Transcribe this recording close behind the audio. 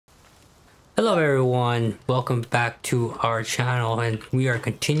Hello everyone, welcome back to our channel, and we are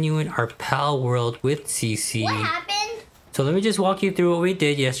continuing our Palworld with Cece. What happened? So let me just walk you through what we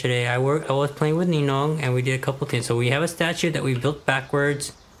did yesterday. I was playing with Ninong and we did a couple things. So we have a statue that we built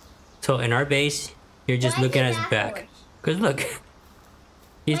backwards. So in our base, you're just looking at his back. Cause look,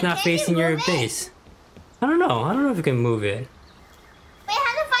 he's not facing your base. I don't know if you can move it. Wait,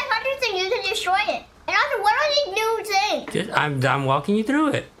 how the 500 thing you can destroy it? And also, what are these new things? I'm walking you through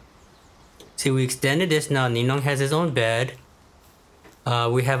it. See, we extended this now. Ninong has his own bed.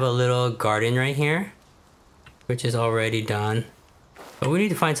 We have a little garden right here, which is already done. But we need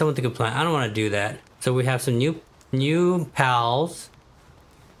to find someone to plant. I don't want to do that. So we have some new pals.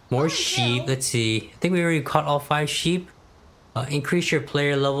 More sheep. Let's see. I think we already caught all 5 sheep. Increase your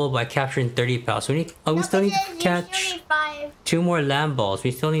player level by capturing 30 pals. So we still need to catch 2 more lamb balls. We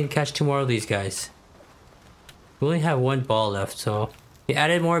still need to catch 2 more of these guys. We only have 1 ball left, so we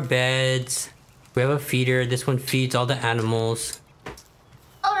added more beds. We have a feeder. This one feeds all the animals.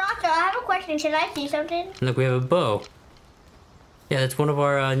 Oh, Doctor, I have a question. Should I see something? Look, we have a bow. Yeah, that's one of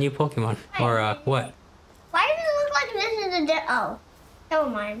our new Pokemon. Or what? Why does it look like this is a dead? Oh, never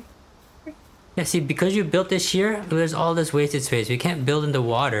mind. Yeah, see, because you built this here, there's all this wasted space. We can't build in the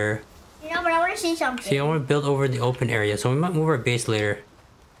water. You know, but I want to see something. See, I want to build over the open area, so we might move our base later.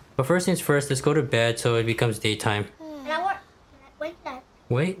 But first things first, let's go to bed so it becomes daytime. And I want. Wait, that.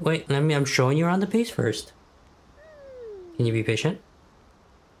 Wait, I'm showing you around the base first. Can you be patient?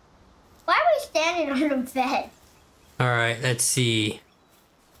 Why are we standing on the bed? Alright, let's see.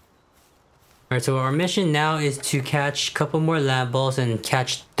 Alright, so our mission now is to catch a couple more lamb balls and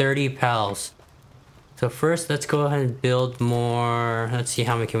catch 30 pals. So first, let's go ahead and build more. Let's see,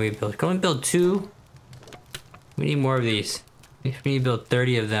 how many can we build? Go and build 2. We need more of these. We need to build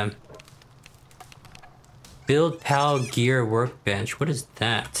 30 of them. Build pal gear workbench. What is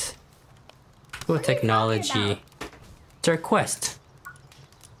that? Go with technology. It's our quest.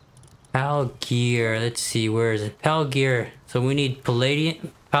 Pal gear. Let's see, where is it? Pal gear. So we need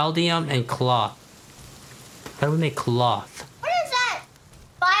palladium and cloth. How do we make cloth? What is that?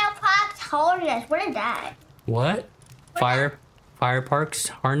 Fireparks harness. What is that? What? Fire parks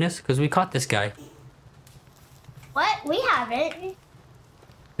harness? Because we caught this guy. What? We haven't.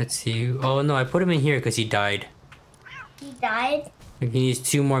 Let's see. Oh no, I put him in here because he died. He died? He needs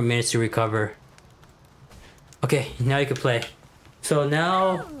 2 more minutes to recover. Okay, now you can play. So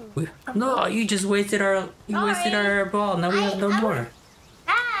now... No, you just wasted our... You wasted our ball. Now we have no more.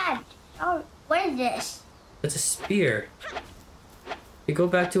 Dad! Oh, what is this? It's a spear. We go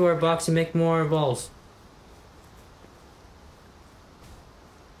back to our box and make more balls.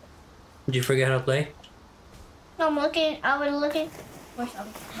 Did you forget how to play? No, I was looking for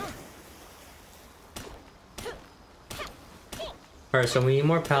something. Alright, so we need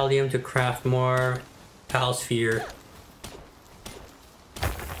more palladium to craft more pal sphere.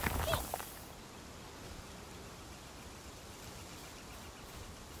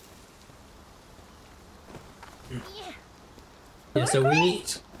 Yeah, so we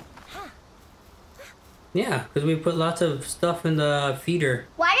need... Yeah, because we put lots of stuff in the feeder.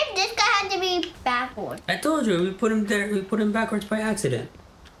 Why did this guy have to be backwards? I told you, we put him there, we put him backwards by accident.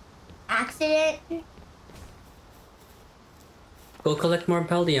 Accident? Go collect more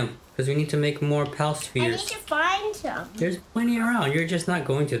palladium, because we need to make more pal I need spheres. to find some. There's plenty around, you're just not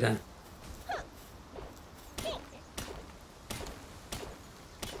going to them.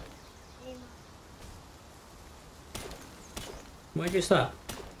 Why'd you stop?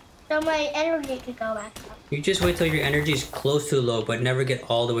 So my energy could go back up. You just wait till your energy is close to low, but never get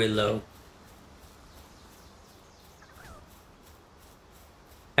all the way low.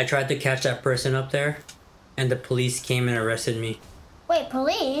 I tried to catch that person up there, and the police came and arrested me. Wait,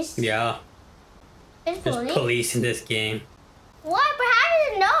 police? Yeah, There's there's police? police in this game. What? But how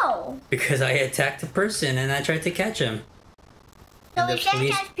did it know? Because I attacked a person and I tried to catch him. So And we can't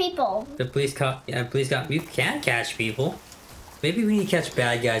catch people. The police caught... Yeah, police got... You can catch people. Maybe we need to catch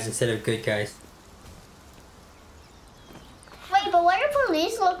bad guys instead of good guys. Wait, but what do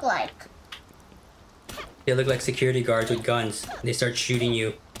police look like? They look like security guards with guns. They start shooting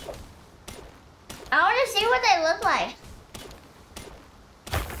you. I want to see what they look like.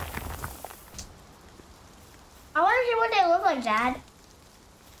 I want to see what they look like, Dad.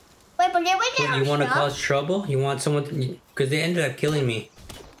 Wait, but did we get You want to cause trouble? You want someone to... Because they ended up killing me.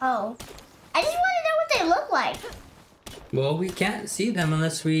 Oh. I just want to know what they look like. Well, we can't see them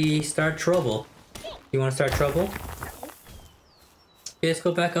unless we start trouble. You want to start trouble? Okay, let's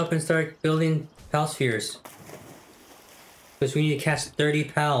go back up and start building pal spheres. Because we need to catch 30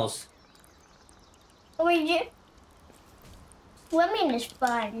 pals. Wait, swimming is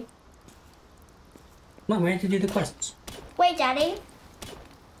fun. Come on, we have to do the quests. Wait, Daddy.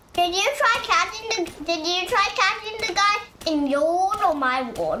 Did you try catching the guy in your world or my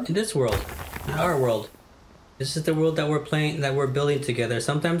world? In this world. In our world. This is the world that we're building together.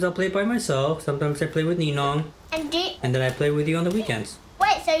 Sometimes I'll play by myself. Sometimes I play with Ninong. And then I play with you on the weekends.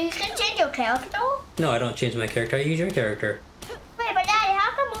 Wait, so you can change your character? No, I don't change my character. I use your character. Wait, but Daddy,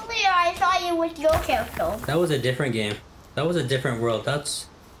 how come earlier I saw you with your character? That was a different game. That was a different world. That's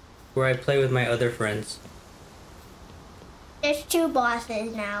where I play with my other friends. There's 2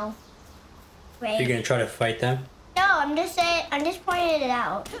 bosses now. Wait. You're gonna try to fight them? No, I'm just pointing it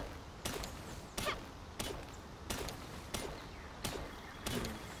out.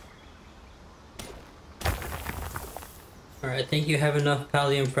 Alright, I think you have enough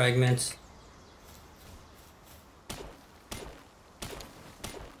pallium fragments.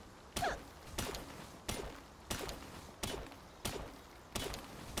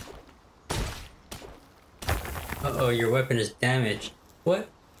 Uh-oh, your weapon is damaged. What?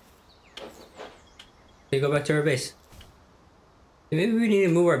 Okay, go back to our base. Maybe we need to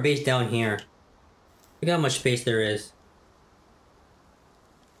move our base down here. Look how much space there is.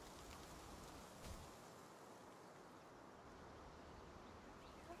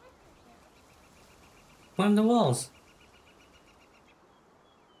 Climb the walls.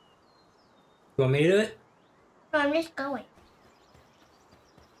 You want me to do it? No, I'm just going.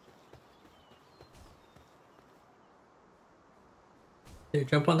 Here,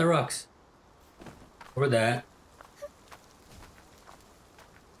 jump on the rocks. Or that.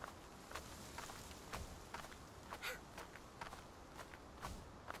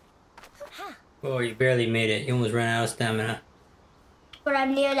 Oh, you barely made it. You almost ran out of stamina. But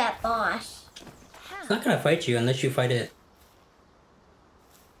I'm near that boss. It's not gonna fight you unless you fight it.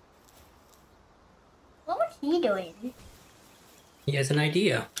 What was he doing? He has an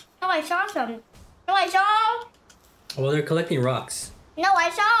idea. No, I saw some. No, I saw. Well, they're collecting rocks. No, I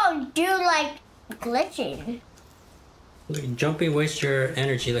saw him do like glitching. Jumping wastes your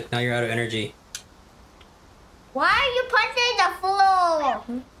energy. Look, now you're out of energy. Why are you punching the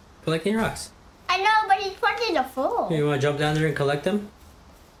floor? Collecting rocks. I know, but he's punching the floor. You wanna jump down there and collect them?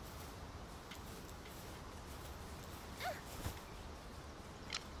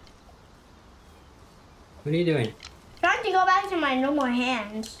 What are you doing? Trying to go back to my normal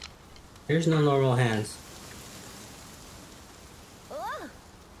hands. There's no normal hands.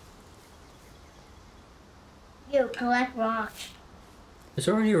 You collect rocks. There's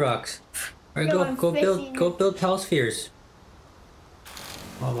already rocks. Alright, No, go build pal spheres.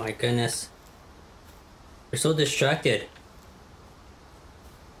 Oh my goodness. You're so distracted.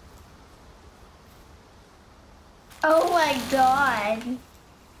 Oh my god.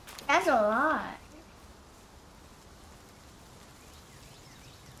 That's a lot.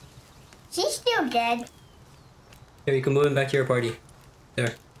 She's still dead. Here, you can move him back to your party.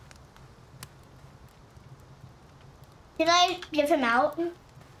 There. Did I give him out?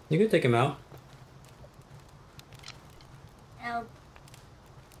 You can take him out. No.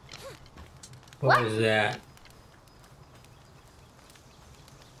 What was that?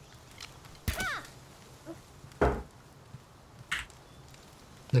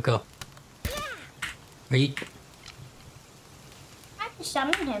 Look go. Are you? I have to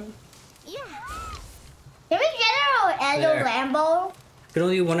summon him. Yeah. Can we get our Endo Lambo? You can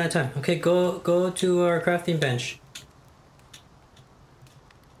only do one at a time. Okay, go to our crafting bench.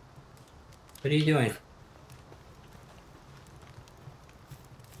 What are you doing?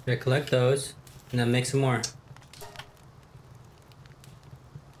 Okay, collect those, and then make some more.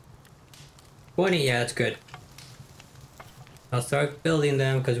 20, yeah, that's good. I'll start building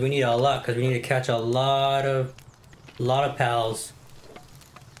them because we need a lot. Because we need to catch a lot of pals.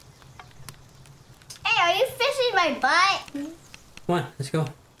 Hey, are you fishing my butt? Come on, let's go.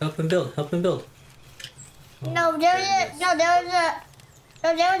 Help him build. Help him build. Oh, No, there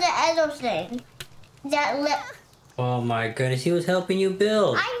was an Endo thing. Oh my goodness, he was helping you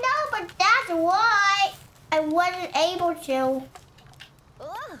build. I know, but that's why I wasn't able to.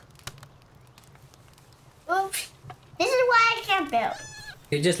 Oops. This is why I can't build.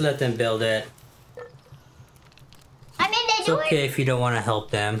 You just let them build it. I mean, they It's do okay it. if you don't want to help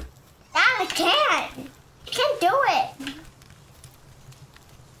them. I can't. I can't do it.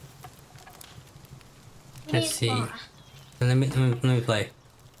 Let's see. Let me play.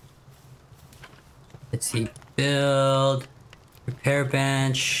 Let's see. Build. Repair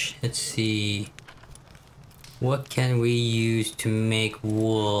bench. Let's see. What can we use to make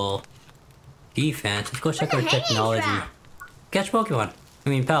wool? Defense. Let's go check our What's a hanging technology. trap? Catch Pokemon. I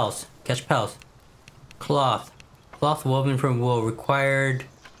mean pals. Catch pals. Cloth. Cloth woven from wool required.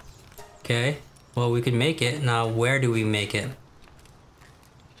 Okay. Well, we could make it. Now, where do we make it?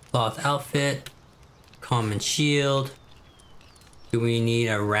 Cloth outfit. Common shield. Do we need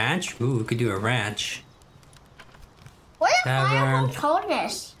a ranch? Ooh, we could do a ranch. What if Tavern. Firebolt told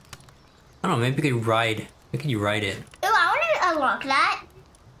us? I don't know, maybe we could ride. We could ride it. Ooh, I want to unlock that.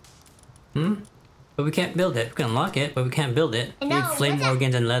 But we can't build it. We can unlock it, but we can't build it. I We know, need flame what's that?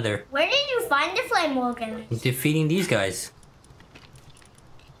 organs and leather. Where did you find the flame organ? Defeating these guys.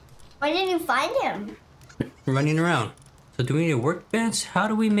 Where did you find him? Running around. So do we need a workbench? How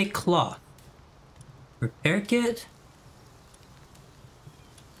do we make cloth? Repair kit?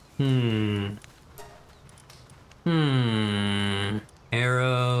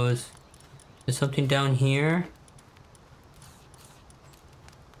 Arrows. There's something down here?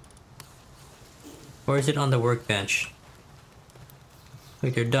 Or is it on the workbench?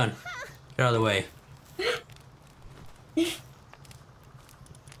 Wait, they're done. Get out of the way.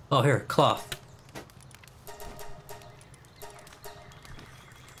 Oh, here, cloth.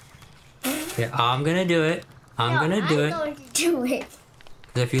 Yeah, I'm gonna do it. I'm gonna do it. I'm going to do it.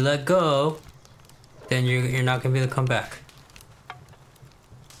 'Cause if you let go, then you're not gonna be able to come back.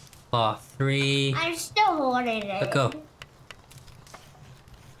 Cloth 3. I'm still holding it. Let go.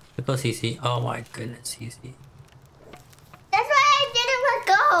 Let go, Cece. Oh my goodness, Cece. That's why I didn't let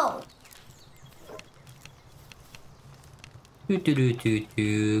go.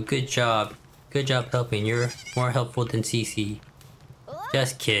 Good job. Good job helping. You're more helpful than Cece.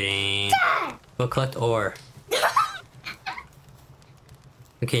 Just kidding. Go collect ore.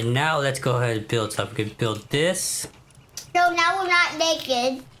 Okay, now let's go ahead and build stuff. We can build this. So now we're not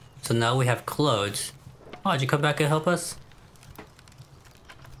naked. So now we have clothes. Oh, did you come back and help us?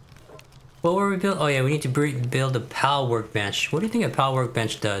 What were we building? Oh yeah, we need to build a PAL workbench. What do you think a PAL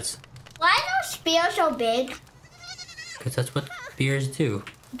workbench does? Why are those spears so big? Because that's what spears do.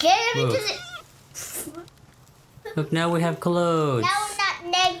 Get him Whoa. into the... Look, now we have clothes. Now we're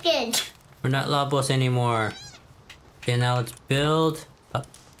not naked. We're not Labos anymore. Okay, now let's build. Up.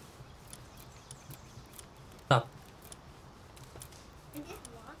 Up.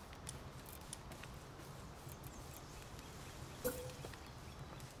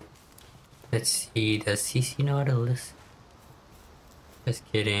 Let's see, does Cece know how to listen? Just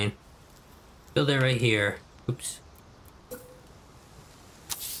kidding. Build it right here. Oops.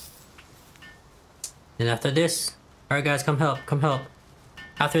 And after this, alright guys, come help, come help.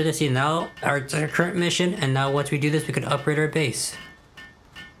 After this, now our current mission, and now once we do this, we can upgrade our base.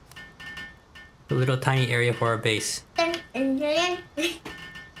 A little tiny area for our base. That's music.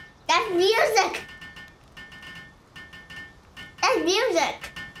 That's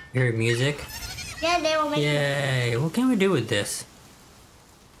music. You hear music? Yeah, they will make Yay! What can we do with this?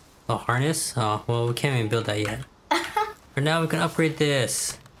 A harness? Oh, well, we can't even build that yet. For now, we can upgrade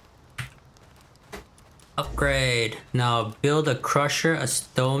this. Upgrade. Now, build a crusher, a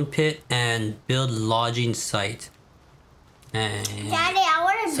stone pit, and build lodging site. And Daddy, I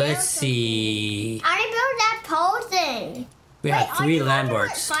want to so build let's see. I want to build that pole thing. We Wait, have are 3 you going to put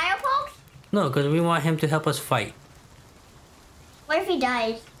landmarks. fire poles? No, because we want him to help us fight. What if he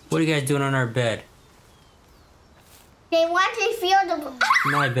dies? What are you guys doing on our bed? They want to feel the...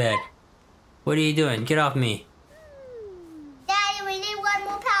 My bed. What are you doing? Get off me. Daddy, we need one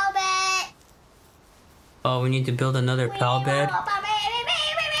more power bed. Oh, we need to build another PAL bed.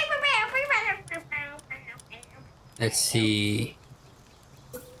 Let's see.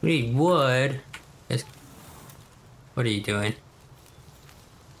 We need wood. What are you doing?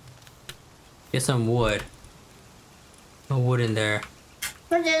 Get some wood. No wood in there.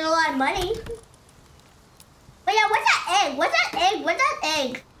 But there's a lot of money. But yeah, what's that egg? What's that egg? What's that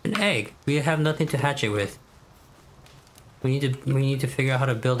egg? An egg. We have nothing to hatch it with. We need to figure out how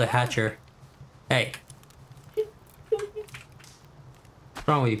to build a hatcher. Hey. What's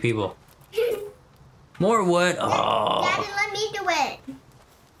wrong with you people? More wood. Oh. Daddy, let me do it.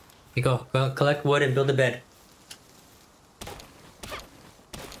 You go collect wood and build a bed.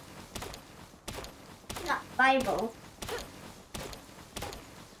 Got Bible.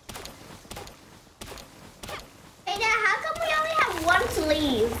 Hey Dad, how come we only have one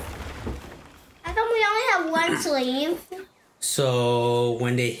sleeve? How come we only have one sleeve? So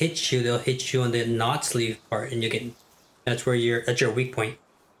when they hit you, they'll hit you on the not sleeve part, and you get that's your weak point.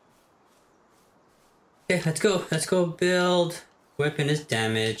 Okay, let's go. Let's go build. Weapon is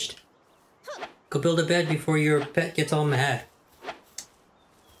damaged. Go build a bed before your pet gets all mad.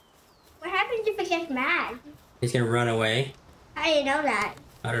 What happens if it gets mad? He's gonna run away. How do you know that?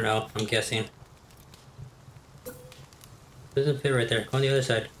 I don't know. I'm guessing. There's a pit right there. Go on the other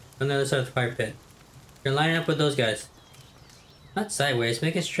side. Go on the other side of the fire pit. You're lining up with those guys. Not sideways.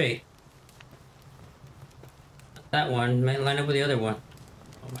 Make it straight. That one might line up with the other one.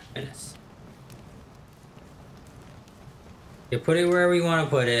 Oh my goodness. You put it wherever you want to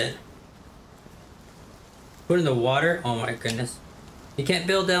put it. Put it in the water. Oh my goodness. You can't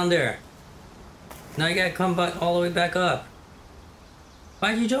build down there. Now you gotta come back all the way back up.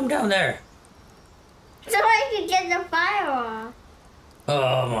 Why'd you jump down there? So I could get the fire off.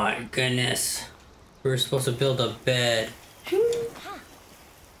 Oh my goodness. We were supposed to build a bed.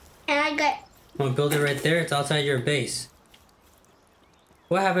 And I got... I'm gonna build it right there. It's outside your base.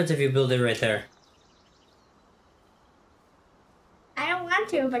 What happens if you build it right there? I don't want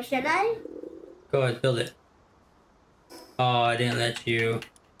to, but should I? Go ahead, build it. Oh, I didn't let you.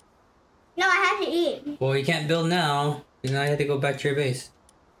 No, I have to eat. Well, you can't build now. Now you have to go back to your base.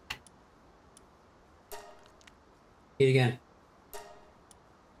 Eat again.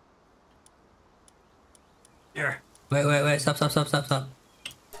 Here. Wait. Stop.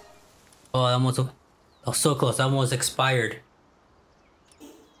 Oh, that almost... Oh, so close. That almost expired.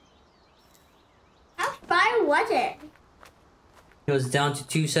 How fire was it? It was down to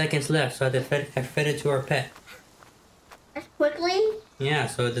 2 seconds left, so I fed it to our pet. As quickly? Yeah,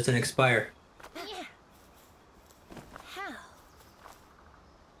 so it doesn't expire.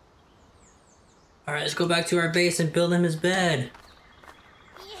 Alright, let's go back to our base and build him his bed.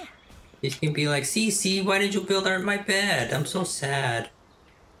 He's gonna be like, Cece, why did you build my bed? I'm so sad.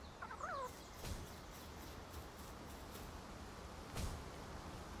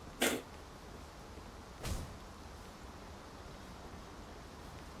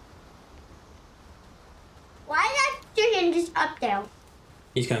 Why is that chicken just up there?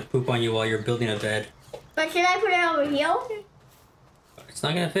 He's gonna poop on you while you're building a bed. But should I put it over here? It's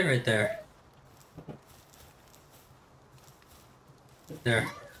not gonna fit right there. There.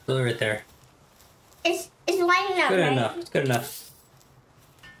 Build it right there. It's lining up, Good right? enough. It's good enough.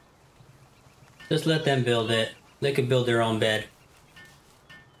 Just let them build it. They could build their own bed.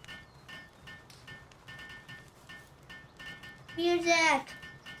 Music.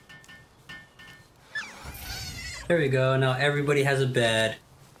 There we go. Now everybody has a bed.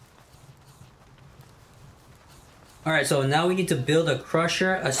 Alright, so now we need to build a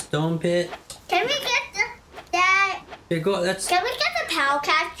crusher, a stone pit. Can we get that? Here, go. Let's... Can we get the power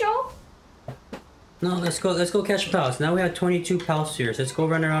capsule? No, let's go catch pals. Now we have 22 pal spheres. Let's go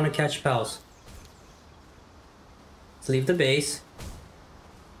run around and catch pals. Let's leave the base.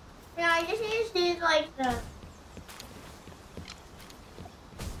 Yeah, I just need to see like the...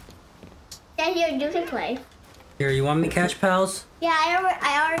 Yeah, here, you can play. Here, you want me to catch pals? Yeah,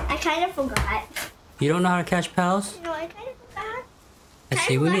 I kind of forgot. You don't know how to catch pals? No, I kind of forgot. Let's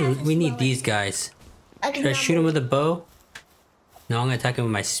see, we need these guys. Should I shoot him with a bow? No, I'm gonna attack him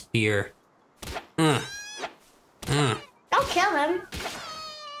with my spear. Don't kill him.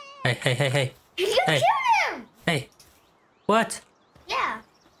 Hey. You Hey. killed him! Hey. What? Yeah.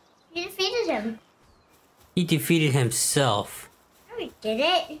 You defeated him. He defeated himself. No, we did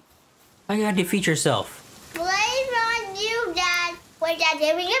it. Why you gotta defeat yourself? Blame on you, Dad. Wait, Dad,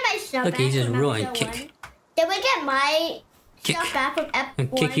 did we get my stuff Look, back he's just from ruined. episode Kick. one? Did we get my Kick. stuff back from episode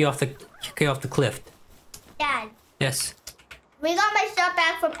And kick you off the cliff. Dad, Yes. we got my stuff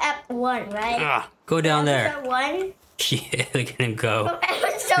back from episode 1, right? Go down there. Episode 1? Yeah, look at him go. From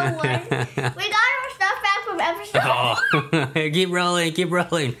episode 1. We got our stuff back from episode 1. Oh, keep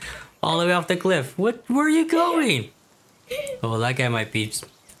rolling. All the way off the cliff. Where are you going? Oh, that guy might be...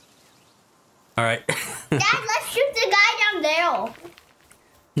 Alright. Dad, let's shoot the guy down there.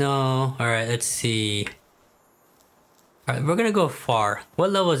 No. Alright, let's see. Alright, we're gonna go far.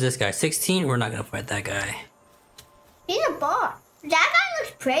 What level is this guy? 16? We're not gonna fight that guy. He's a boss. That guy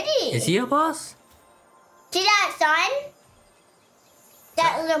looks pretty. Is he a boss? See that sign?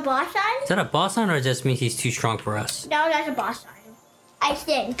 That little boss sign? Is that a boss sign or it just means he's too strong for us? No, that's a boss sign. I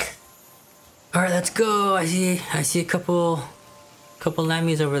think. Alright, let's go. I see a couple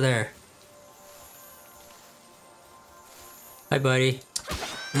lammies over there. Hi, buddy.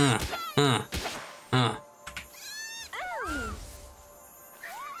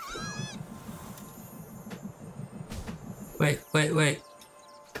 Wait.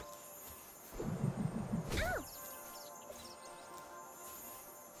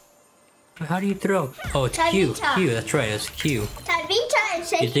 How do you throw? Oh, it's Q. Tabitha. Q, that's right, it's Q. Tabitha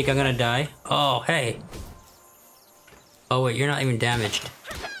and You Cece. think I'm gonna die? Oh, hey. Oh, wait, you're not even damaged.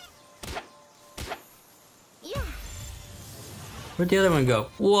 Where'd the other one go?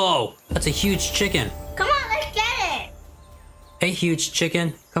 Whoa, that's a huge chicken. Come on, let's get it. Hey, huge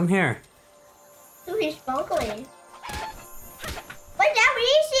chicken, come here. Ooh, he's sparkling. But Dad, we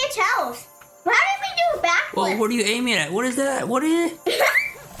need to see its health. How did we do a backflip? Whoa, what are you aiming at? What is that? What is it?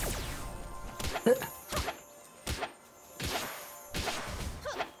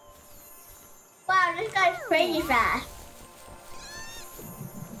 crazy fast.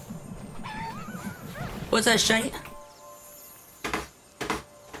 What's that shiny?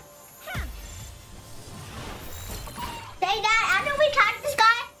 Say, Dad, after we catch this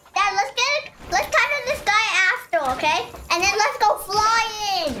guy, Dad, let's catch this guy after, okay? And then let's go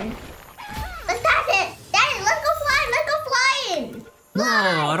flying. Let's catch it. Daddy, let's go flying. No,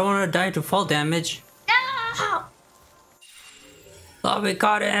 I don't want to die to fall damage. No. Oh, we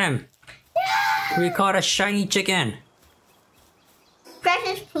caught him. No. We caught a shiny chicken.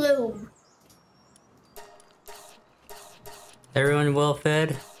 Precious plume. Everyone well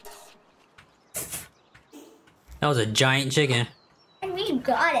fed? That was a giant chicken. And we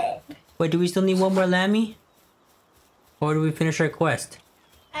got it. Wait, do we still need one more Lammy? Or do we finish our quest?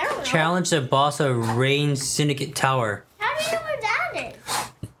 I don't know. Challenge the boss of Rain Syndicate Tower. How do you know where that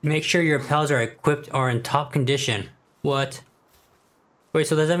is? Make sure your pals are equipped or in top condition. What? Wait,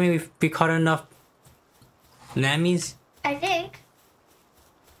 so does that mean we caught enough Lammies? I think.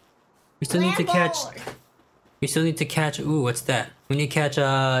 We still need to catch... We still need to catch... Ooh, what's that? We need to catch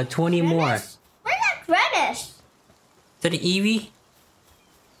 20 more. Where's that Greenwich? Is that an Eevee?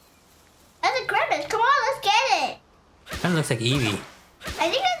 That's a Greenwich. Come on, let's get it. That looks like Eevee. I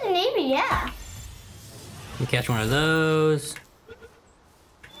think that's an Eevee, yeah. We catch one of those.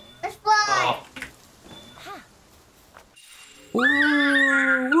 Let's fly. Woo!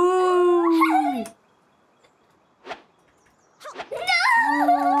 Woo!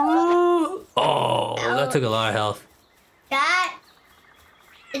 No! Oh, that took a lot of health. That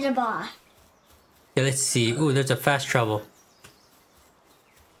is a boss. Yeah, let's see. Ooh, there's a fast travel.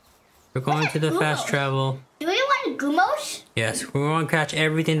 We're going to the fast travel. Do we want Gumos? Yes, we want to catch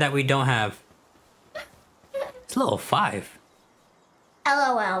everything that we don't have. It's level 5.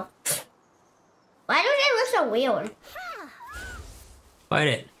 LOL. Why do they look so weird? Fight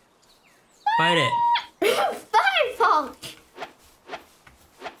it. Fight it. Firefox!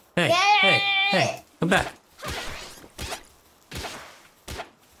 Hey, hey, hey, come back.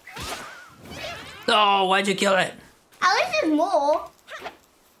 Oh, why'd you kill it? At least there's more.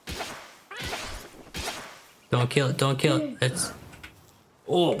 Don't kill it, don't kill it. It's...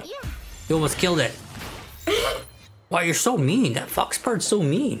 Oh, you almost killed it. Wow, you're so mean. That fox bird's so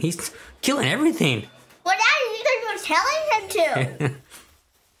mean. He's killing everything. Well, Dad, because you're telling him to.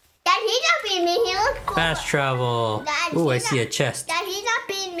 Dad, he's not being mean. He looks cool. Fast travel. Dad, Ooh, I he's see not- a chest. Dad, he's not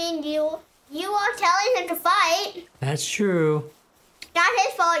being mean to you. You are telling him to fight. That's true. Not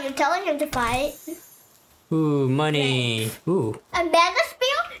his fault. You're telling him to fight. Ooh, money. Ooh, A mega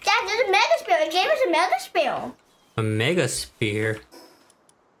spear? Dad, there's a mega spear. It gave us a mega spear. a mega spear.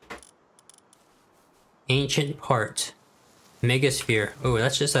 Ancient part. Mega sphere. Ooh,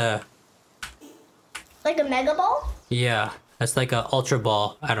 that's just a... Like a mega ball? Yeah, that's like a ultra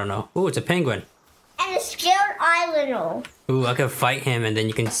ball. I don't know. Ooh, it's a penguin. And a scared islander. Ooh, I could fight him and then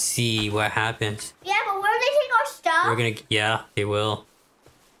you can see what happens. Yeah, but where do they take our stuff? We're gonna... Yeah, they will.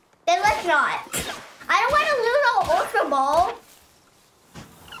 Then let's not. I don't want to lose our ultra ball.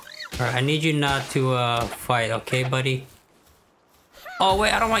 Alright, I need you not to fight, okay, buddy? Oh,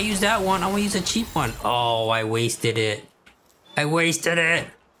 wait, I don't want to use that one. I want to use a cheap one. Oh, I wasted it. I wasted it.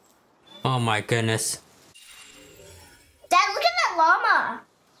 Oh my goodness. Dad, look at that llama.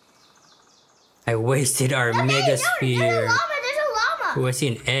 I wasted our No, mega Daddy, no, sphere. there's a llama. There's a llama. Ooh, I see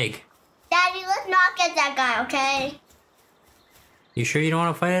an egg. Daddy, let's not get that guy, okay? You sure you don't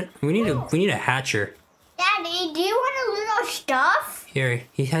want to fight it? We need a hatcher. Daddy, do you want to lose our stuff? Here,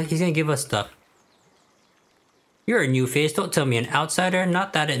 he's gonna give us stuff. You're a new face. Don't tell me an outsider.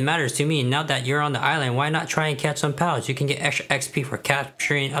 Not that it matters to me. Now that you're on the island, why not try and catch some pals? You can get extra XP for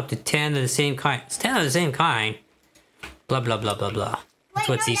capturing up to 10 of the same kind. It's 10 of the same kind. Blah blah blah blah blah. That's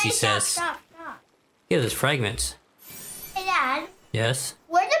what Wait, no, Cece Daddy, says. Stop. Give us fragments. Hey, Dad, Yes.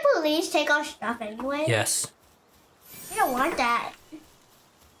 where the police take our stuff anyway? Yes. We don't want that.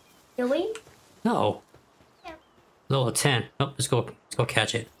 Do we? No. Yeah. Level 10. Oh, let's go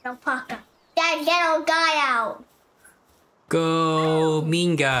catch it. No, Paka. Dad, get our guy out. Go,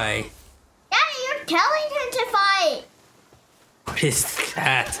 mean guy. Daddy, you're telling him to fight. What is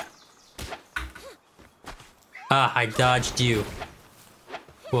that? Ah, I dodged you.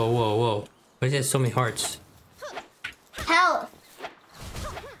 Whoa, whoa, whoa. Why is there so many hearts? Health.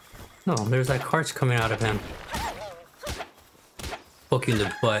 No, there's like hearts coming out of him. Poke you in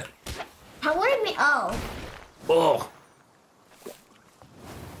the butt. How would it be? Oh. Oh!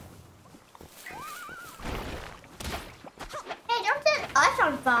 Hey, don't set us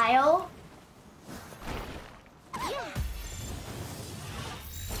on fire.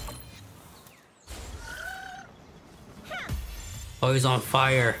 Oh, he's on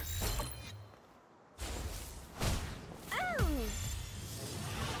fire.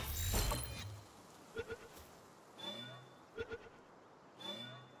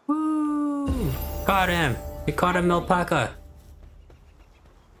 Caught him! We caught him, alpaca!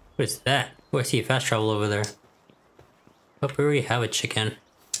 What is that? Oh, I see a fast travel over there. Oh, we already have a chicken.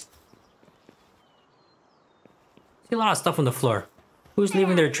 See a lot of stuff on the floor. Who's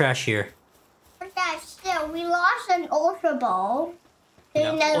leaving their trash here? But that still, we lost an Ultra Ball.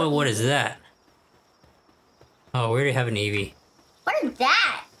 No. Oh, what is that? Oh, we already have an Eevee. What is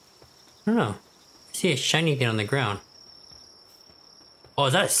that? I don't know. I see a shiny thing on the ground. Oh,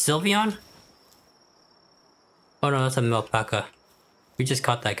 is that a Sylveon? Oh no, that's a Melpaca. We just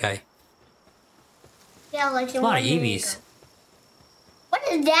caught that guy. Yeah, like A lot of Eevees. What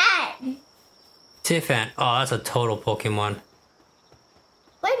is that? Tiffan. Oh, that's a total Pokemon.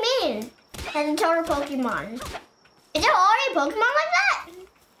 What do you mean? That's a total Pokemon. Is there already a Pokemon like that?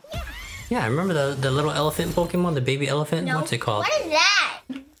 Yeah, remember the little elephant Pokemon, the baby elephant? No. What's it called? What is that?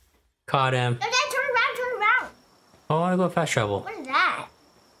 Caught him. No, Dad, turn around, turn around. Oh, I want to go fast travel. What is that?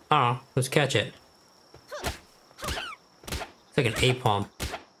 Oh, let's catch it. It's like an Apom.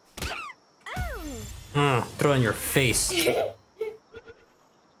 Throw it in your face.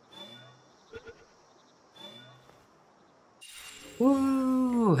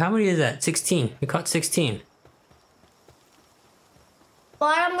 Woo! How many is that? 16. We caught 16.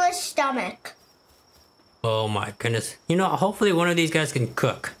 Bottomless stomach. Oh my goodness. You know, hopefully one of these guys can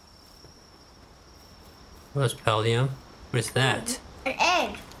cook. What's Paldium? What is that? An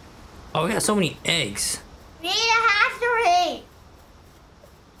egg. Oh, we got so many eggs. We need a hatchery.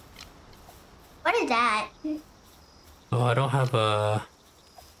 What is that? Oh, I don't have a...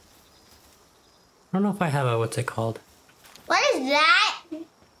 I don't know if I have a... What's it called? What is that?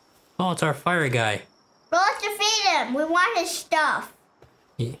 Oh, it's our fire guy. Well, let's defeat him. We want his stuff.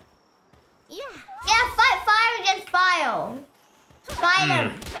 Yeah. Yeah, fight fire against fire. Fight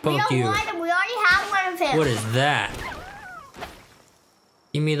him. We poke don't you. want him. We already have one of him. What is that?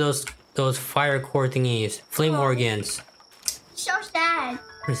 Give me those fire core thingies. Flame organs. So sad.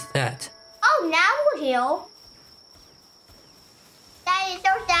 What is that? Oh, now we'll heal. That is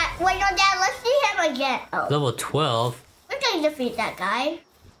so sad. Wait, no, Dad, let's see him again. Oh, Level 12? we're going to defeat that guy.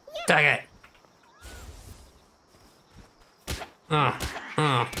 Dang it! Oh,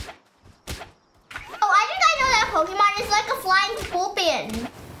 I think I know that Pokemon is like a flying scorpion.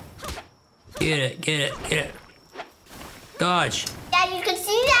 Get it, get it, get it. Dodge. Yeah, you can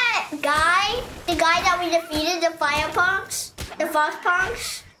see that guy, the guy that we defeated, the Firefox, the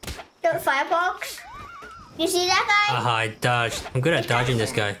Foxponks, the Firefox. You see that guy? Aha, I dodged. I'm good at dodging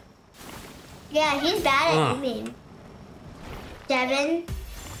this guy. Yeah, he's bad at moving. 7.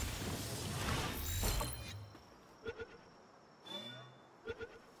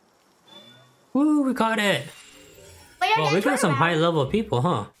 Woo, we got it. Wait, Well, we got some high level people,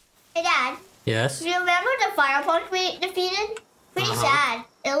 huh? Hey, Dad, Yes? do you remember the Firefox we defeated? Pretty sad.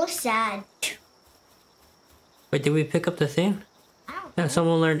 It looks sad. Wait, did we pick up the thing? I don't Yeah, know.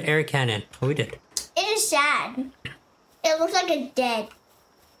 someone learned air cannon. Oh, we did. It is sad. It looks like it's dead.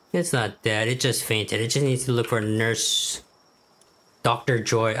 It's not dead. It just fainted. It just needs to look for a nurse. Dr.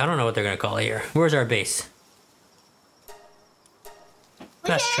 Joy. I don't know what they're gonna call it here. Where's our base?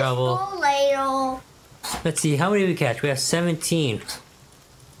 Fast travel. Go later. Let's see. How many did we catch? We have 17.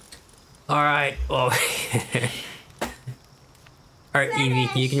 Alright. Oh. Alright,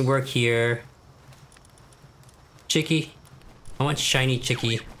 Eevee. You can work here. Chicky. I want shiny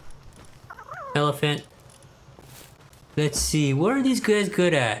Chicky. Elephant. Let's see. What are these guys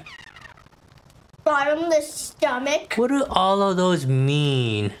good at? Bottomless stomach. What do all of those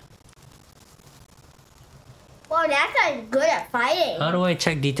mean? Well, that guy's good at fighting. How do I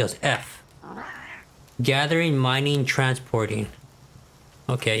check details? F. Gathering, mining, transporting.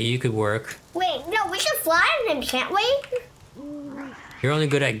 Okay, you could work. Wait, no, we can fly on him, can't we? You're only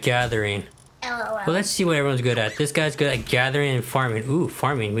good at gathering. LOL. Well, let's see what everyone's good at. This guy's good at gathering and farming. Ooh,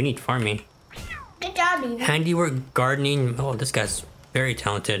 farming. We need farming. Good job, Evie. Handiwork, gardening. Oh, this guy's very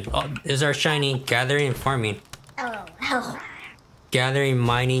talented. Oh, this is our shiny. Gathering and farming. LOL. Gathering,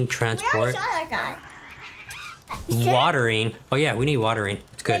 mining, We already transport. saw that guy. Watering. Oh yeah, we need watering.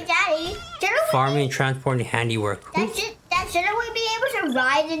 It's good. Hey, Daddy, shouldn't Farming, transporting, handiwork. shouldn't we be able to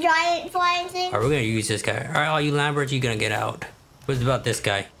ride the giant flying thing? Alright, we're gonna use this guy. Alright, all you Lamberts, you're gonna get out. What about this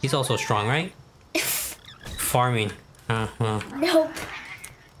guy? He's also strong, right? Farming. Well. Nope.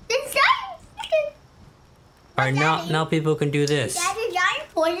 This guy. Alright, now people can do this. Daddy, giant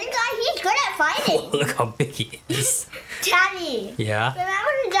poison guy, he's good at fighting. Look how big he is. Daddy, Yeah?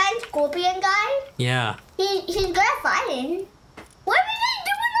 remember the giant scorpion guy? Yeah. He's good at fighting. What are we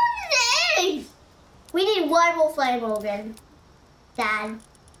doing on his eggs? We need one more flame organ. Dad.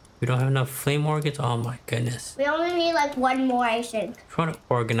 We don't have enough flame organs? Oh my goodness. We only need like one more, I think. Trying to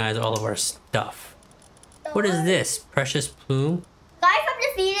organize all of our stuff. What is this? Precious plume? Guy from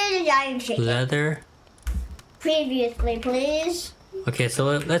defeated the giant chicken. Leather? Previously, please. Okay, so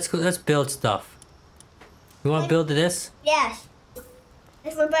let's go, let's build stuff. You want to build this? Yes.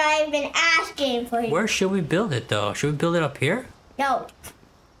 That's what I've been asking for you. Where should we build it though? Should we build it up here? No.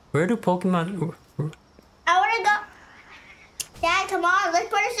 Where do Pokemon... I want to go. Dad, come on. Let's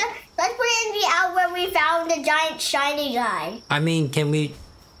put it in the out where we found the giant shiny guy. I mean, can we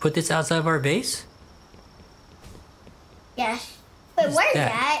put this outside of our base? Yes. Wait, What's what is that?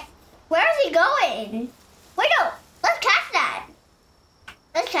 that? Where is he going? Wait, no. Let's catch that.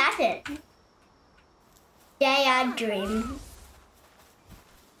 Let's catch it. Yeah, dream.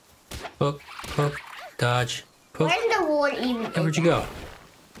 Poke, poke, dodge, poke. Where's the ward even? Hey, where'd you go?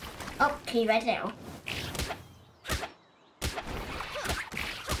 Oh, he's right there.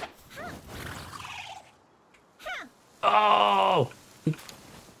 Oh!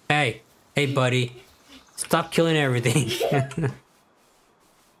 Hey, hey, buddy. Stop killing everything.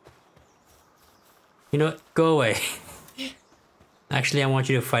 You know what? Go away. Actually, I want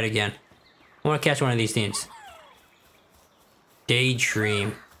you to fight again. I want to catch one of these things.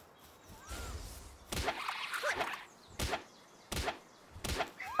 Daydream.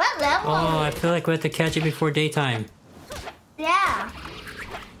 What level? Oh, I feel like we have to catch it before daytime. Yeah.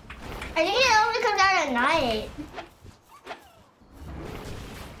 I think it only comes out at night.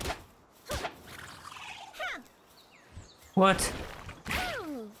 What?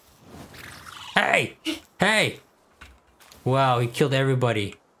 Hey! Hey! Wow, he killed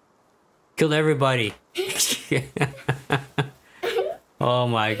everybody. Killed everybody. Oh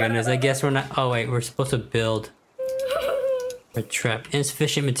my goodness, I guess we're not... Oh wait, we're supposed to build a trap.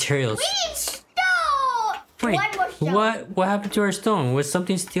 Insufficient materials. We need stone! Wait, One more stone. what happened to our stone? Was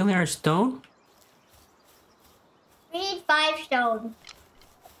something stealing our stone? We need 5 stone.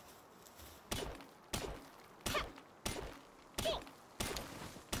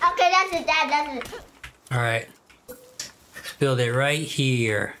 Okay, that's it, Dad. That's it. Alright. Build it right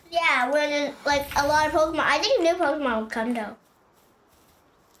here. Yeah, where there's like a lot of Pokemon. I think new Pokemon will come though.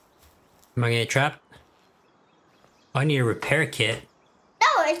 Am I gonna get trapped? Oh, I need a repair kit. No,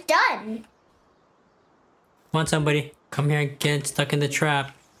 it's done. Come on, somebody. Come here and get stuck in the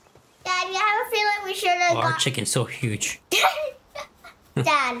trap. Dad, you have a feeling we should have Oh, our got... chicken's so huge.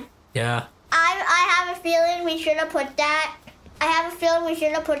 Dad, Yeah. I have a feeling we should have put that. I have a feeling we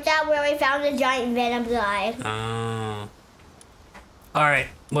should have put that where we found the giant Venom guy. Oh. Alright.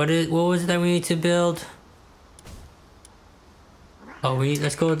 What was it that we need to build? Oh,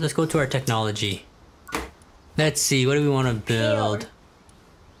 let's go to our technology. Let's see, what do we want to build?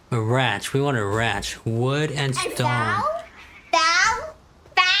 A ranch. We want a ranch. Wood and And stone. foul? Foul?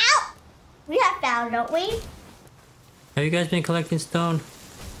 Foul? We have foul, don't we? Have you guys been collecting stone?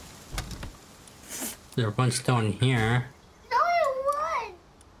 There's one stone here. There's only one.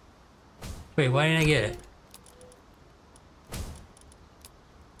 Wait, why didn't I get it?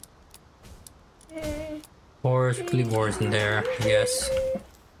 Ores, leave ores in there, I guess.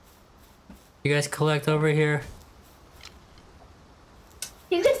 You guys collect over here?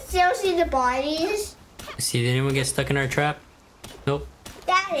 You can still see the bodies. See, did anyone get stuck in our trap? Nope.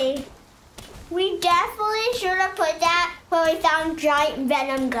 Daddy, we definitely should have put that where we found giant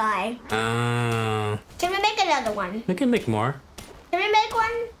Venom guy. Oh. Can we make another one? We can make more. Can we make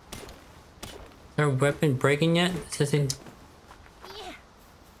one? Is our weapon breaking yet? It says in... Yeah.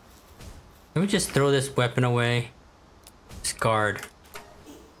 Let me just throw this weapon away. Scarred.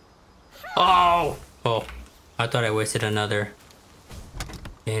 Oh! Oh. I thought I wasted another.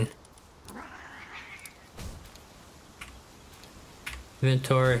 In.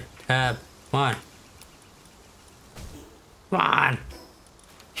 Inventory. Tab. Come on. Come on.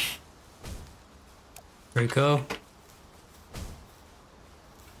 There we go.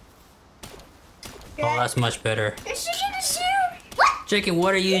 Oh, that's much better. Is she gonna shoot? What? Chicken,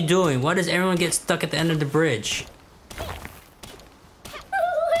 what are you doing? Why does everyone get stuck at the end of the bridge?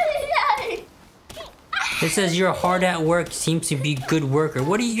 It says you're hard at work, seems to be good worker.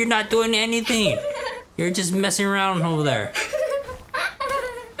 What are you? You're not doing anything. You're just messing around over there.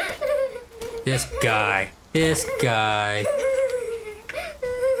 This guy. This guy.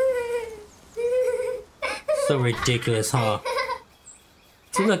 So ridiculous, huh?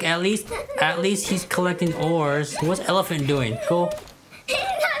 See, look, at least he's collecting ores. What's Elephant doing? Go. He's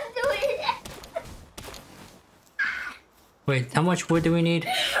not doing it. Wait, how much wood do we need?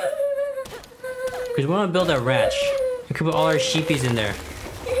 Because we want to build a ranch. We could put all our sheepies in there.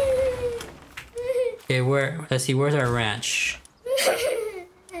 Okay, let's see, where's our ranch?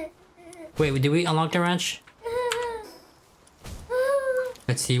 Wait, did we unlock the ranch?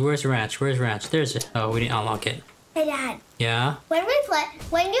 Let's see, where's ranch? Where's ranch? There's it. Oh, we didn't unlock it. Hey, Dad. Yeah? When you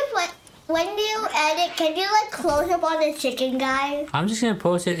edit, can you like close up on the chicken guy? I'm just gonna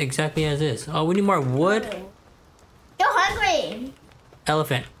post it exactly as is. Oh, we need more wood. You're hungry.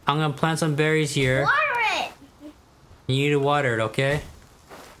 Elephant. I'm gonna plant some berries here. Water it. You need to water it, okay?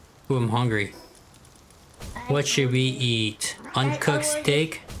 Ooh, I'm hungry. What should we eat? Uncooked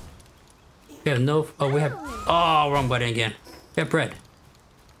steak? We have no... Oh, we have... Oh, wrong button again. We have bread.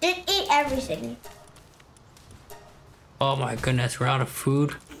 Just eat everything. Oh my goodness, we're out of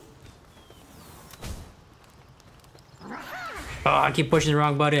food. Oh, I keep pushing the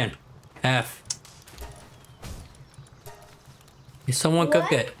wrong button. F. Did someone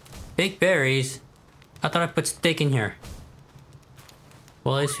cook it? Baked berries? I thought I put steak in here.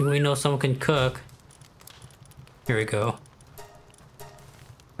 Well, at least we know someone can cook. Here we go.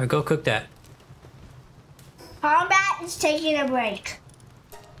 Alright, go cook that. Combat is taking a break.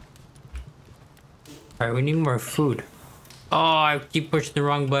 Alright, we need more food. Oh, I keep pushing the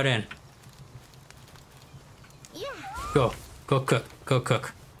wrong button. Yeah. Go. Go cook. Go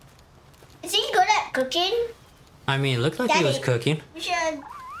cook. Is he good at cooking? I mean, it looked like he was Daddy, cooking. We should.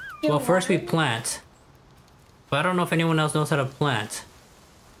 Well, first we plant. But I don't know if anyone else knows how to plant.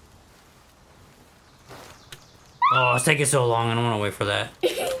 Oh, it's taking so long. I don't want to wait for that.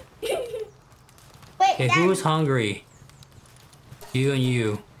 Wait, Okay, Dad, who's hungry? You and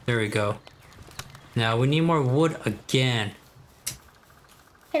you. There we go. Now, we need more wood again.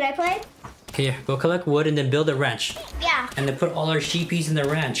 can I play? Okay, go collect wood and then build a ranch. Yeah. And then put all our sheepies in the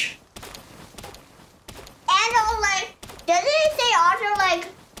ranch. And like, doesn't it say also like?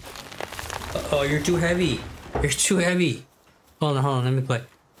 Oh, you're too heavy. You're too heavy. Hold on, let me play.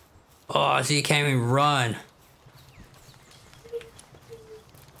 Oh, so you can't even run.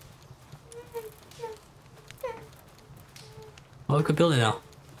 Oh, we could build it now.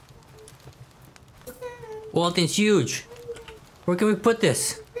 Walton's huge. Where can we put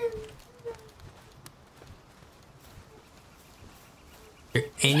this? Is there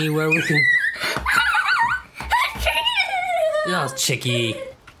anywhere we can... Oh, Chicky.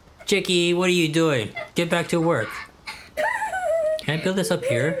 Chicky, what are you doing? Get back to work. Can I build this up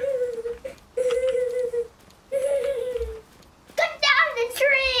here? Cut down the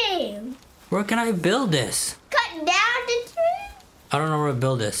tree. Where can I build this? Cut down the tree. I don't know where to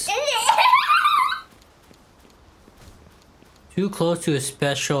build this. Too close to a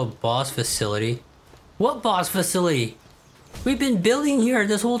special boss facility. What boss facility? We've been building here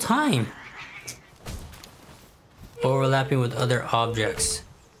this whole time. Overlapping with other objects.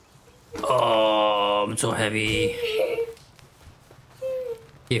 Oh, I'm so heavy.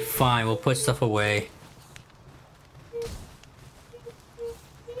 Okay, fine. We'll put stuff away.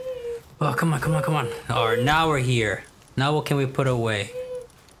 Oh, come on. Alright, now we're here. Now what can we put away?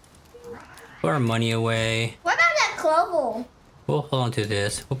 Put our money away. What about that clover? We'll hold on to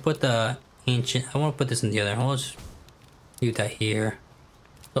this. We'll put the ancient... I want to put this in the other. I'll just leave that here.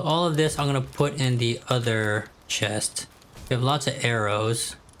 So all of this I'm going to put in the other chest. We have lots of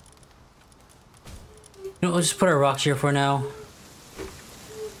arrows. You know, we'll just put our rocks here for now.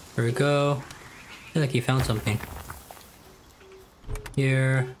 There we go. I feel like you found something.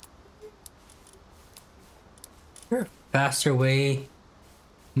 Here. Is there a faster way?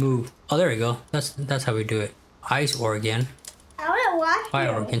 Move. Oh, there we go. That's how we do it. Ice organ. I want to watch Fire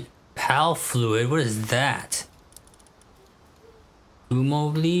you. organ. Pal fluid. What is that?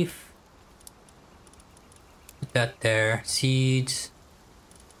 Umo leaf. Put that there. Seeds.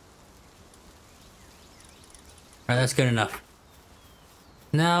 Alright, that's good enough.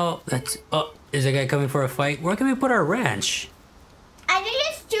 Now, let's... Oh, is a guy coming for a fight? Where can we put our ranch? I think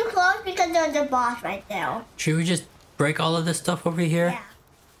it's too close because there's a boss right there. Should we just break all of this stuff over here? Yeah.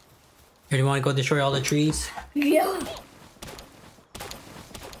 Or do you want to go destroy all the trees? Yeah.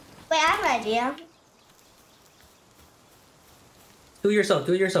 Wait, I have an idea. Do it yourself.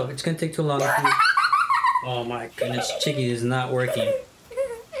 Do it yourself. It's gonna take too long. Oh my goodness, Chicky is not working.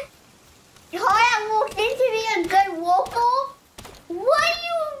 Hoya walked into me a good vocal? What do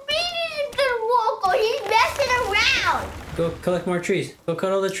you mean he's a good vocal? He's messing around. Go collect more trees. Go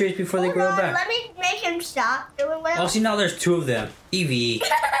cut all the trees before they grow back. Let me make him stop doing what Oh, see, now there's two of them. Eevee.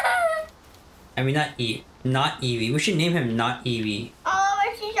 I mean, not Eevee. We should name him Not Eevee. Oh,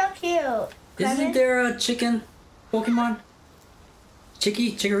 she's so cute. Isn't there a chicken Pokemon?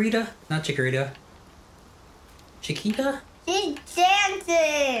 Chikorita? Not Chikorita. Chiquita? She's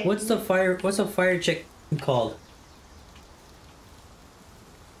dancing. What's a fire chick called?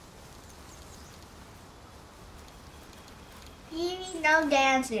 No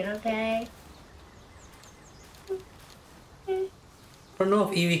dancing, okay? don't know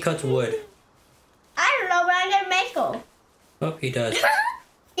if Evie cuts wood. I don't know, but I'm gonna make him. Oh, he does.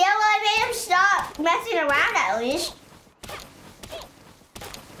 Yeah, well, I made him stop messing around at least.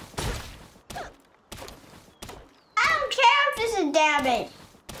 I don't care if this is damaged.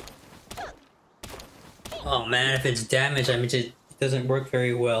 Oh man, if it's damaged, I mean it doesn't work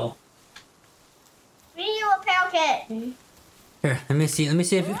very well. We need a repair kit. Here, let me see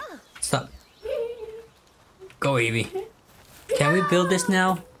if it... Stop. Go, Evie. Can we build this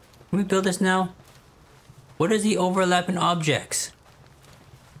now? Can we build this now? What is the overlapping objects?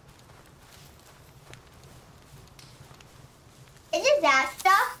 Is it that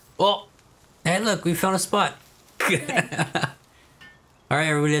stuff? Oh! Hey, look, we found a spot. Alright,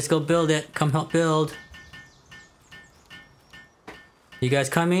 everybody, let's go build it. Come help build. You guys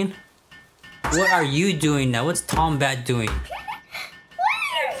coming? What are you doing now? What's Tombat doing? What are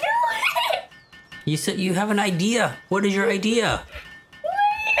you doing? You said you have an idea. What is your idea? What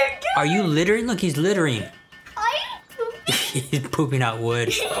are you doing? Are you littering? Look, he's littering. Are you pooping? He's pooping out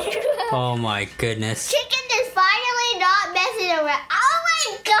wood. Oh my goodness. Chicken is finally not messing around. Oh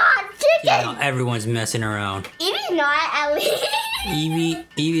my god, Yeah, chicken! everyone's messing around. Evie's not, at least.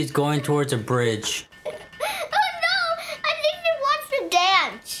 Evie's going towards a bridge. Oh no! I think he wants to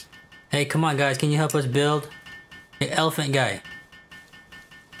dance. Hey, come on, guys. Can you help us build? Hey, elephant guy.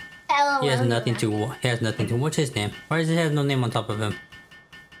 LOL. He has nothing to. He has nothing to. What's his name? Why does he have no name on top of him?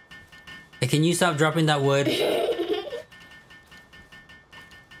 Hey, can you stop dropping that wood?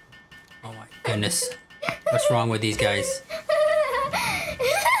 Oh my goodness. What's wrong with these guys? Hey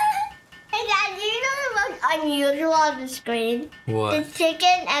Dad, do you know the most unusual on the screen? What? The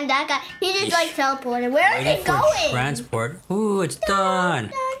chicken and that guy. He just like teleported. Where is Waiting he for going? transport. Ooh, it's done.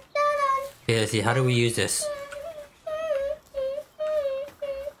 Dun, dun, dun. Okay, let's see. How do we use this?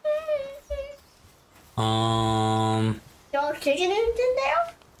 No chicken is in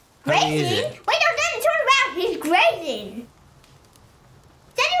there? How do you use Grazing? it? Wait, no, Daddy, turn around. He's grazing.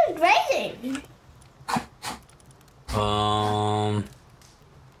 Daddy was grazing.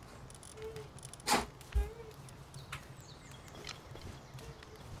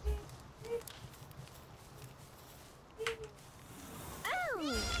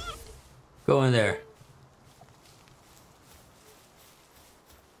 Go in there.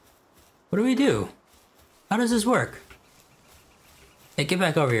 What do we do? How does this work? Hey, get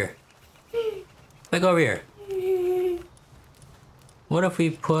back over here. Back over here. What if we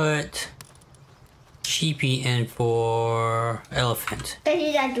put sheepy in for elephant? But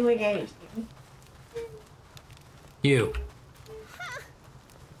he's not doing anything. You.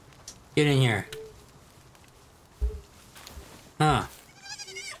 Get in here. Huh.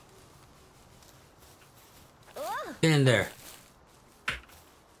 Get in there.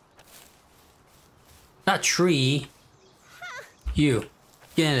 Not tree. You.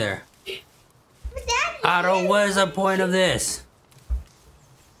 Get in there. Otto, what is the point of this?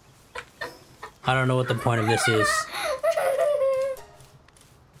 I don't know what the point of this is.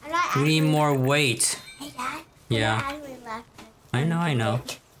 We need more weight. Hey, Dad. Yeah. Dad, we left. I know.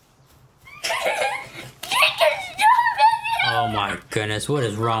 Chicken, stop it! Oh my goodness, what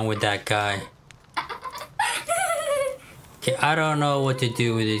is wrong with that guy? Okay, I don't know what to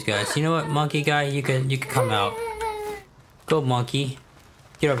do with these guys. You know what, monkey guy, you can come out. Go, monkey.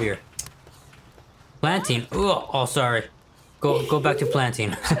 Get over here. Planting. Oh, sorry. Go back to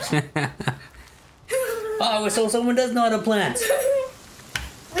planting. Oh, so someone does know how to plant.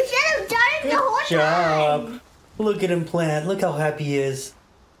 We should have done it the whole time. Look at him plant. Look how happy he is.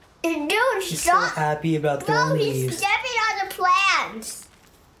 Dude, He's so stop. happy about No, throwing he's leaves. stepping on the plants.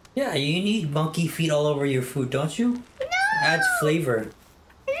 Yeah, you need monkey feet all over your food, don't you? No. Adds flavor.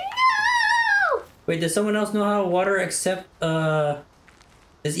 No. Wait, does someone else know how to water except, does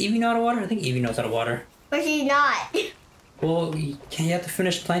Evie know how to water? I think Evie knows how to water. But she's not. Well, you have to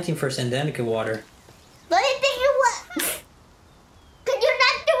finish planting first and then you can water. Let me think of what. Cause you're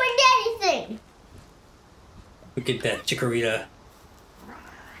not doing anything. Look at that chikorita.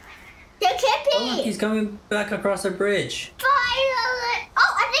 You can't pee. Oh, look, he's coming back across the bridge. Finally.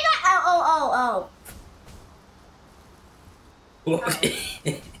 Oh, I think I. So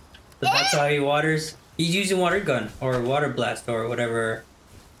that's how he waters. He's using water gun or water blast or whatever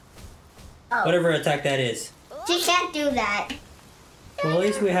Oh. whatever attack that is. She can't do that. Well, at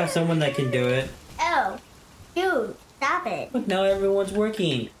least we have someone that can do it. Oh. Dude, stop it. Look, now everyone's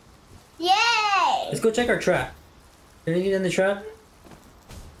working. Yay. Let's go check our trap. Anything in the trap?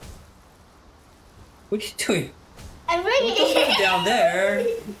 What are you doing? I'm Don't go ready. down there.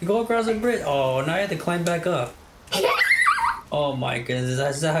 You go across the bridge. Oh, now I have to climb back up. Oh my goodness,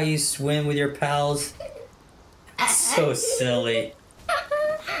 is that how you swim with your pals? So silly.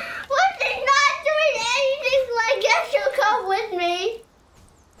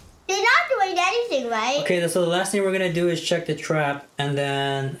 doing anything, right? Okay, so the last thing we're gonna do is check the trap, and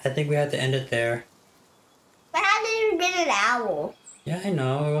then I think we have to end it there. But how did you get an owl? Yeah, I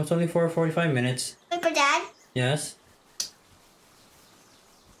know. It's only for 45 minutes. Wait, but Dad, Yes.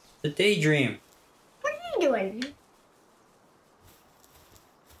 The daydream. what are you doing? You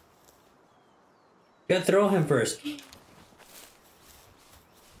gotta throw him first.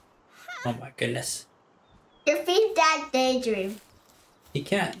 Oh my goodness. Defeat that daydream. He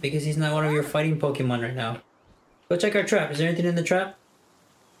can't because he's not one of your fighting Pokemon right now. Go check our trap. Is there anything in the trap?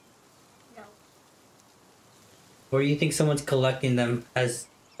 No. Or you think someone's collecting them as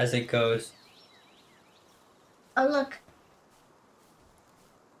it goes? Oh, look.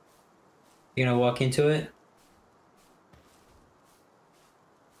 You gonna walk into it?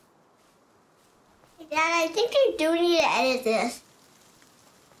 Dad, I think you do need to edit this.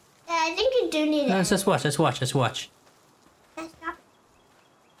 Dad, I think you do need to No, let's watch. Let's watch. Let's watch. Let's stop.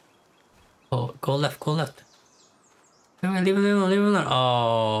 Oh, go left. Go left. Leave him alone. Leave him alone.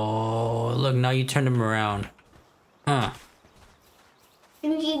 Oh, look! Now you turned him around. Huh? You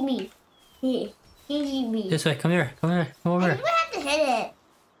need me. Here. You need me. This way. Come here. Come here. Come over I here. think we have to hit it.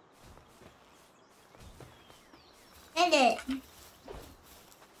 Hit it.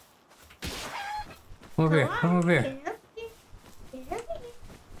 Come over here. Come over here.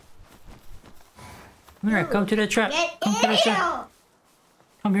 Come here. Come to the trap. Come to the trap.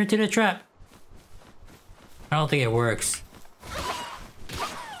 Come here to the trap. I don't think it works.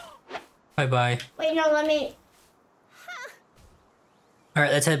 Bye bye. Wait, no, let me. All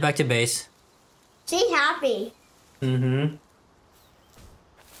right, let's head back to base. She's happy. Mm-hmm.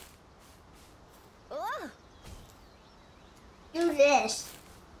 Do this.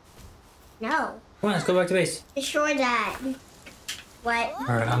 No. Come on, let's go back to base. Destroy that. What? All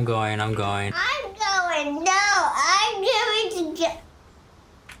right, I'm going. I'm going. I'm going. No, I'm going to get.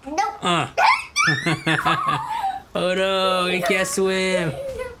 Nope. Oh no, you can't swim.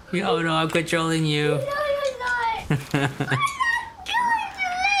 Oh no, I'm controlling you. No, you're not. I'm not going to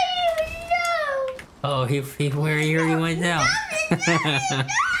let you. No. Oh, he already went down.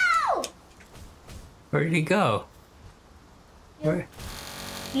 No. Where did he go? Where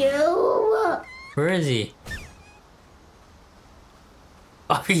is he?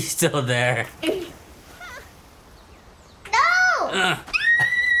 Oh, he's still there. No.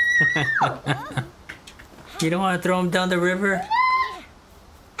 You don't want to throw him down the river?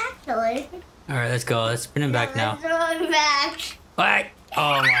 Actually. All right, let's go. Let's spin him back now. Let's throw him back. What?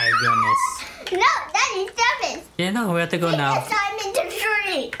 Oh my goodness. No, Daddy, stop it. Yeah, no, we have to go now. Assignment to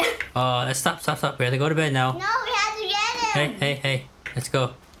tree. Oh, let's stop. We have to go to bed now. No, we have to get him. Hey. Let's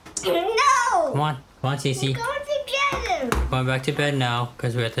go. No. Come on, Cece. We're going to get him. Going back to bed now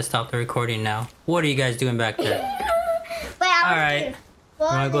because we have to stop the recording now. What are you guys doing back there? Wait, All right. You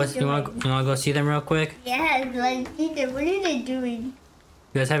wanna go see them real quick? Yes, let's see them. What are they doing? You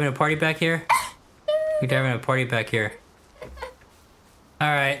guys having a party back here? You're having a party back here. All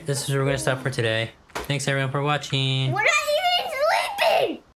right, this is where we're gonna stop for today. Thanks everyone for watching. What